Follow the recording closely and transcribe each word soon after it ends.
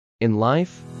In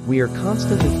life, we are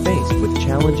constantly faced with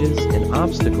challenges and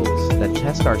obstacles that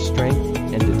test our strength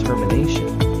and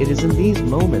determination. It is in these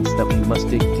moments that we must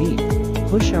dig deep,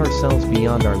 push ourselves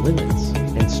beyond our limits,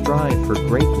 and strive for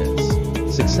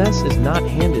greatness. Success is not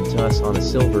handed to us on a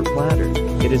silver platter.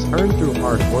 It is earned through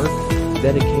hard work,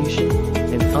 dedication,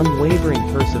 and unwavering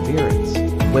perseverance.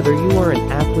 Whether you are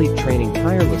an athlete training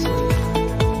tirelessly,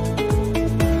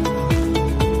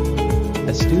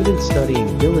 a student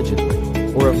studying diligently,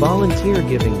 or a volunteer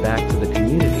giving back to the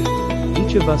community,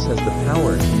 each of us has the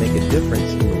power to make a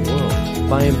difference in the world.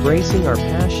 By embracing our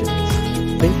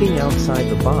passions, thinking outside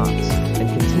the box, and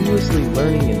continuously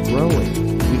learning and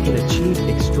growing, we can achieve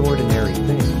extraordinary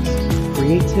things.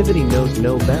 Creativity knows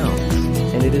no bounds,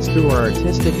 and it is through our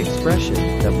artistic expression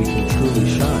that we can truly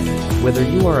shine. Whether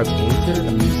you are a painter,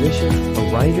 a musician,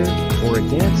 a writer, or a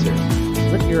dancer,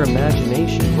 let your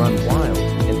imagination run wild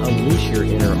and unleash your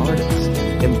inner artist.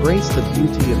 Embrace the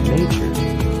beauty of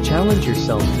nature, challenge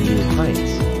yourself to new heights,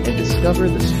 and discover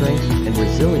the strength and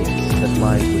resilience that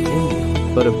lies within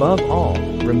you. But above all,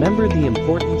 remember the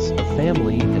importance of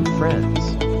family and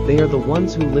friends. They are the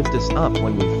ones who lift us up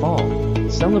when we fall,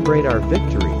 celebrate our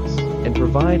victories, and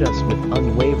provide us with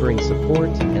unwavering support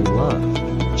and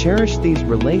love. Cherish these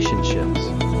relationships,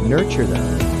 nurture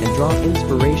them, and draw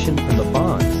inspiration from the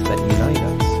bonds that unite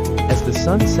us. As the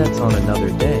sun sets on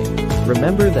another day,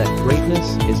 remember that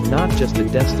greatness is not just a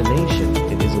destination,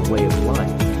 it is a way of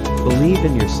life. Believe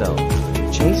in yourself,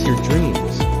 chase your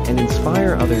dreams, and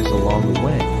inspire others along the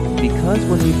way. Because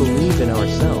when we believe in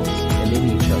ourselves and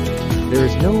in each other, there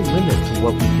is no limit to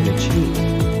what we can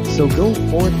achieve. So go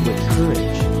forth with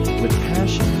courage, with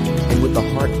passion, and with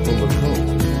a heart full of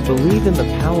hope. Believe in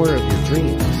the power of your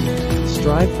dreams,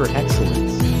 strive for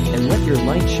excellence, and let your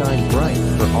light shine bright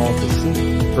for all to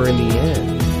see. For in the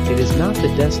end, it is not the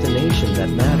destination that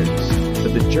matters,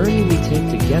 but the journey we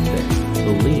take to get there.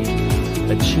 Believe,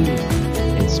 achieve,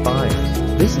 inspire.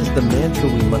 This is the mantra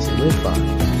we must live by,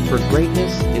 for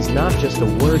greatness is not just a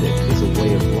word, it is a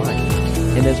way of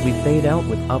life. And as we fade out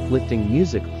with uplifting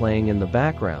music playing in the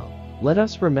background, let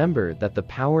us remember that the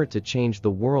power to change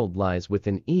the world lies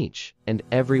within each and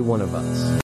every one of us.